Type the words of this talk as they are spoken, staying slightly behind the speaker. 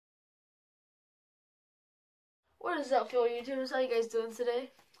What is up, fellow YouTubers? How you guys doing today?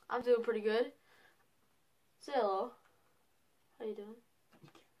 I'm doing pretty good. Say hello. How you doing?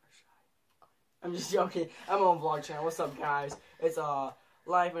 I'm just joking. I'm on vlog channel. What's up, guys? It's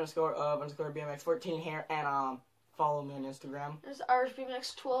life_of_BMX14 here, and follow me on Instagram. There's Irish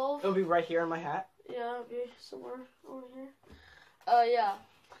BMX 12. It'll be right here in my hat. Yeah, it'll be somewhere over here. Yeah.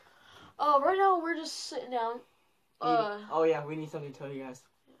 Right now we're just sitting down. Oh yeah, we need something to tell you guys.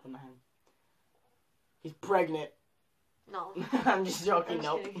 On my hand. He's pregnant. No. I'm just joking. I'm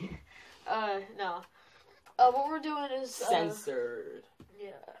just Nope. kidding. No. What we're doing is Censored.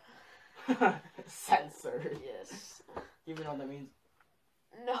 Yeah. Censored. Yes. Even know what that means.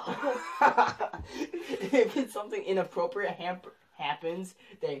 No. If it's something inappropriate happens,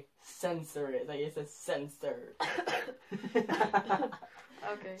 they censor it. Like it says censored.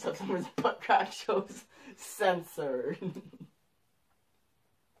 Okay. So someone's butt crack shows censored.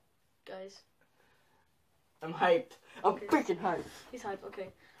 Guys. I'm hyped. I'm Okay. freaking hyped. He's hyped.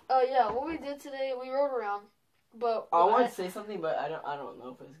 Okay. Yeah. What we did today, we rode around, but I want to say something, but I don't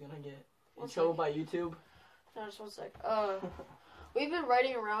know if it's gonna get in One trouble sec. by YouTube. No, just one sec. We've been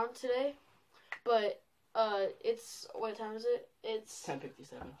riding around today, but it's what time is it? It's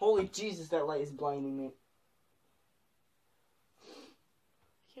 10:57. Holy Jesus, that light is blinding me.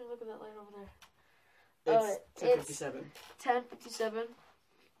 Can't look at that light over there. It's 10:57. 10:57.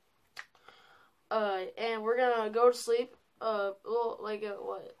 And we're gonna go to sleep. A little like at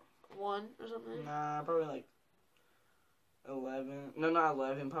what, 1 or something? Nah, probably like 11. No, not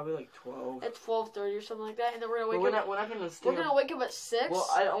 11. Probably like 12. At 12:30 or something like that, and then we're gonna But wake up. we're not gonna stay. We're gonna wake up at 6. Well,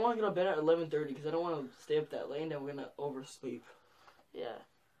 I want to go to bed at 11:30 because I don't want to stay up that late, and then we're gonna oversleep. Yeah.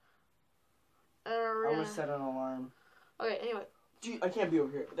 And we're I'm gonna gonna set an alarm. Okay. Anyway. Gee, I can't be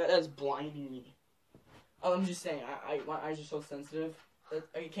over here. That's blinding me. Oh, I'm just saying. My eyes are so sensitive that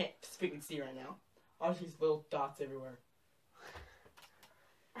I can't speak and see right now. All these little dots everywhere.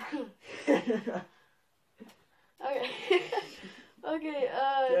 Okay. Okay.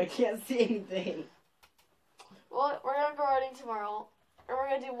 I can't see anything. Well, we're gonna go riding tomorrow, and we're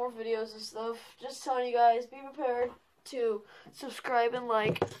gonna do more videos and stuff. Just telling you guys, be prepared to subscribe and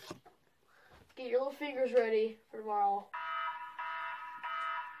like. Get your little fingers ready for tomorrow.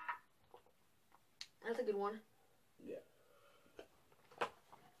 That's a good one. Yeah.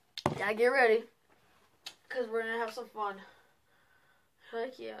 Yeah, get ready, cause we're gonna have some fun.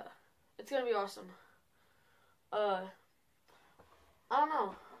 Heck yeah, it's gonna be awesome. I don't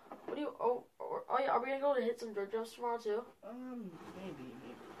know. What do you? Oh yeah. Are we gonna go to hit some dirt jumps tomorrow too?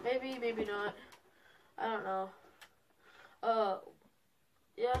 Maybe. Maybe not. I don't know.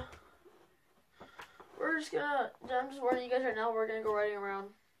 Yeah. We're just gonna. I'm just warning you guys right now. We're gonna go riding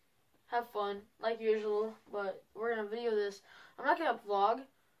around, have fun like usual. But we're gonna video this. I'm not gonna vlog.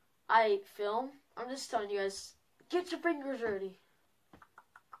 I film. I'm just telling you guys. Get your fingers ready.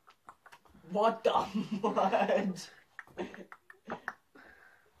 What the what?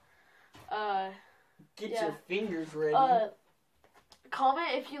 Get Yeah. your fingers ready.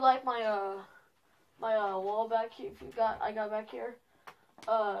 Comment if you like my wall back here. If I got back here.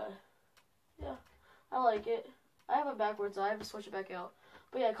 Yeah, I like it. I have it backwards. I have to switch it back out.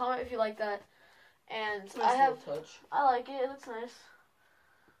 But yeah, comment if you like that. And It's a nice little touch. I like it. It looks nice.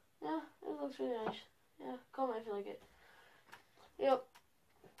 Yeah, it looks really nice. Yeah, comment if you like it. Yep.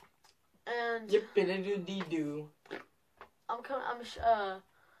 And Yippity-doo-dee-doo. I'm coming. You're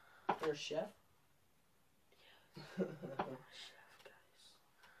a chef? Chef, guys.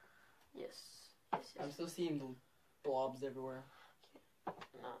 Yes. I'm still seeing the blobs everywhere.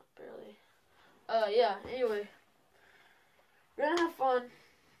 Not barely. Yeah, anyway. We're gonna have fun.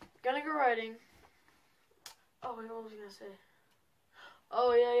 Gonna go riding. Oh, wait, what was I gonna say?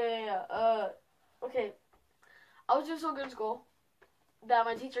 Oh, yeah. Okay. I was doing so good in school that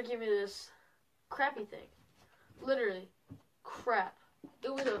my teacher gave me this crappy thing. Literally. Crap. It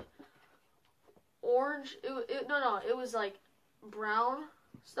was a orange. It was like brown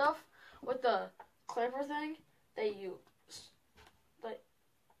stuff with the clamper thing that you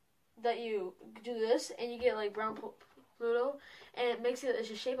do this and you get like brown Pluto, and it makes it the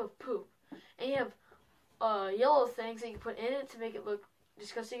shape of poop. And you have yellow things that you put in it to make it look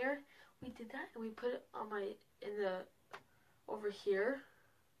disgustinger. We did that and we put it on over here,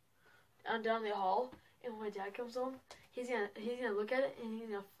 down the hall. And when my dad comes home, he's gonna look at it and he's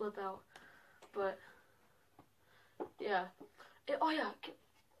gonna flip out. But yeah, oh yeah.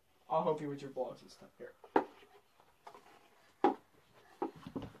 I'll help you with your vlogs and stuff here.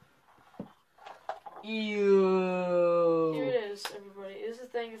 Ew. Here it is, everybody. This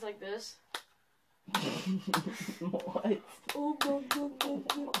thing is like this. What?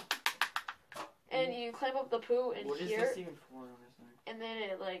 And you you clamp up the poo in What is here, this even for? Honestly? and then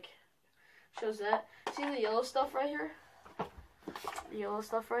it like shows that. See the yellow stuff right here? The yellow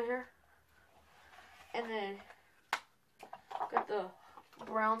stuff right here, and then got the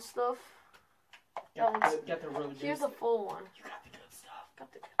brown stuff. Get the really good Here's the stuff. full one. You got the good stuff.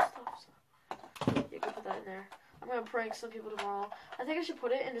 Got the good stuff. So. You can put that in there. I'm gonna prank some people tomorrow. I think I should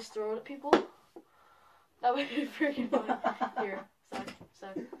put it and just throw it at people. That would be freaking funny. Here,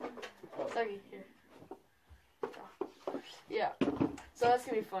 Sucky, here. Yeah. So that's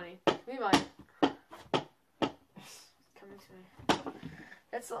gonna be funny. We might. Coming to me.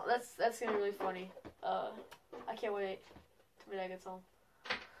 That's gonna be really funny. I can't wait till my dad gets home.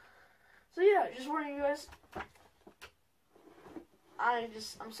 So yeah, just warning you guys.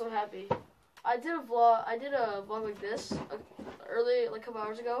 I'm so happy. I did a vlog like this early, like a couple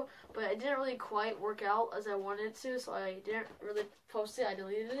hours ago, but it didn't really quite work out as I wanted it to, so I didn't really post it. I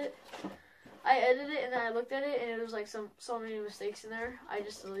deleted it. I edited it and then I looked at it and it was like so many mistakes in there. I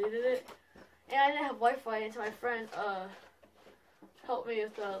just deleted it. And I didn't have Wi-Fi until my friend helped me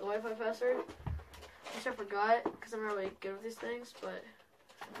with the Wi-Fi password, which I forgot because I'm not really good with these things, but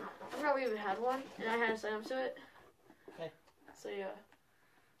I forgot we even had one and I had to sign up to it. Okay. So yeah.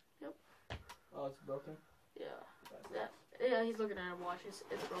 Oh, it's broken? Yeah. Yeah, he's looking at a watch. It's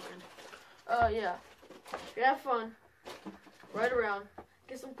broken. Yeah. You have fun. Ride around.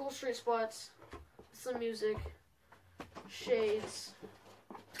 Get some cool street spots. Some music. Shades.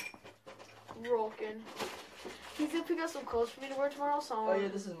 Rolking. He's gonna pick out some clothes for me to wear tomorrow, so Oh yeah,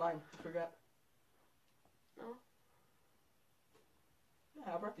 this is mine. I forgot. No?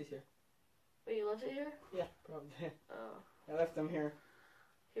 Yeah, I brought these here. Wait, you left it here? Yeah, probably. Oh. I left them here.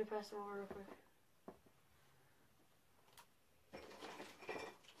 Here, pass them over real quick.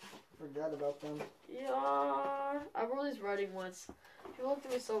 Forgot about them. Yeah. I wore these riding once. People looked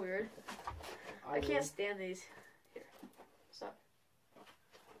at me so weird. I can't stand these. Here. Stop.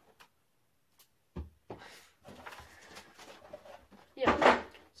 Yeah.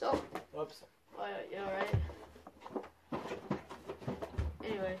 So. Whoops. Yeah, right.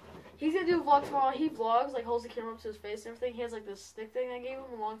 Anyway, he's gonna do a vlog tomorrow. He vlogs, like holds the camera up to his face and everything. He has like this stick thing I gave him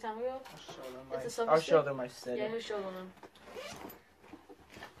a long time ago. I'll show them my setting. Yeah, he'll show them.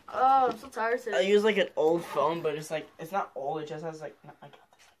 Oh, I'm so tired today. I use like an old phone, but it's like it's not old. It just has like I got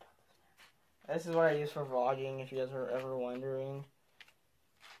this. This is what I use for vlogging. If you guys were ever wondering,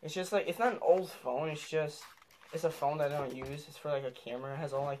 it's just like it's not an old phone. It's a phone that I don't use. It's for like a camera. It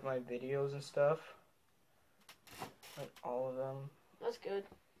has all like my videos and stuff, like all of them. That's good.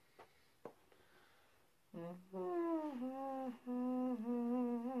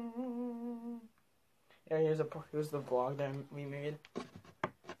 Yeah, here's the vlog that we made.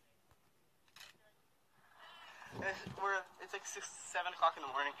 It's like 6, 7 o'clock in the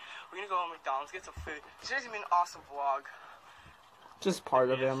morning. We're gonna go to McDonald's, get some food. Today's gonna be an awesome vlog. Just part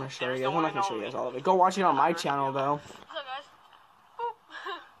of it. I'm gonna show you guys. I'm not gonna show you guys all of it. Go watch it on my channel though. What's up, guys?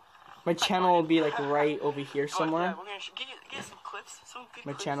 My channel will be like right over here somewhere. Yeah, we're gonna get some clips, some good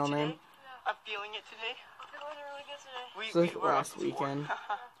My clips channel today. name. I'm feeling it today. Feeling really good today. It's like We're last up to war. weekend. I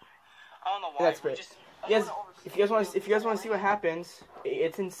don't know why. That's we great. just- Yes, if you guys want to see what happens,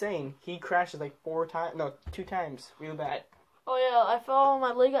 it's insane. He crashes like 2 times, real bad. Oh yeah, I fell.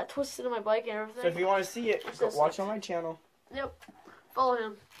 My leg got twisted in my bike and everything. So if you want to see it, go watch on my channel. Yep. Follow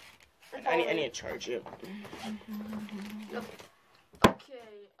him. I need to charge it. Yep.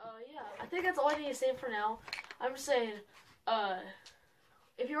 Okay. Yeah. I think that's all I need to say for now. I'm just saying.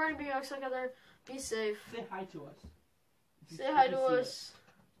 If you're riding BMX together, be safe. Say hi to us. Say hi to us.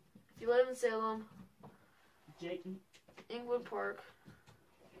 If you live in Salem, Jake. Inglewood Park.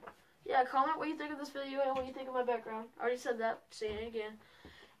 Yeah, comment what you think of this video and what you think of my background. I already said that. Saying it again.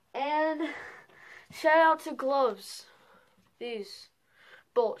 And shout out to Gloves. These.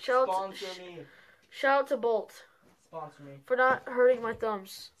 Bolt. Sponsor me. Shout out to Bolt Sponsor me. for not hurting my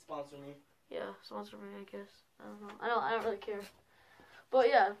thumbs. Sponsor me. Yeah, sponsor me, I guess. I don't know. I don't really care. But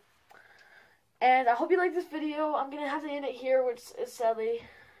yeah. And I hope you like this video. I'm gonna have to end it here, which is sadly.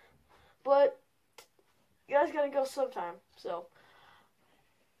 But you guys gotta go sometime. So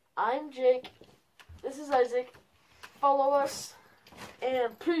I'm Jake. This is Isaac. Follow us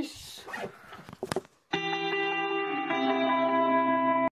and peace.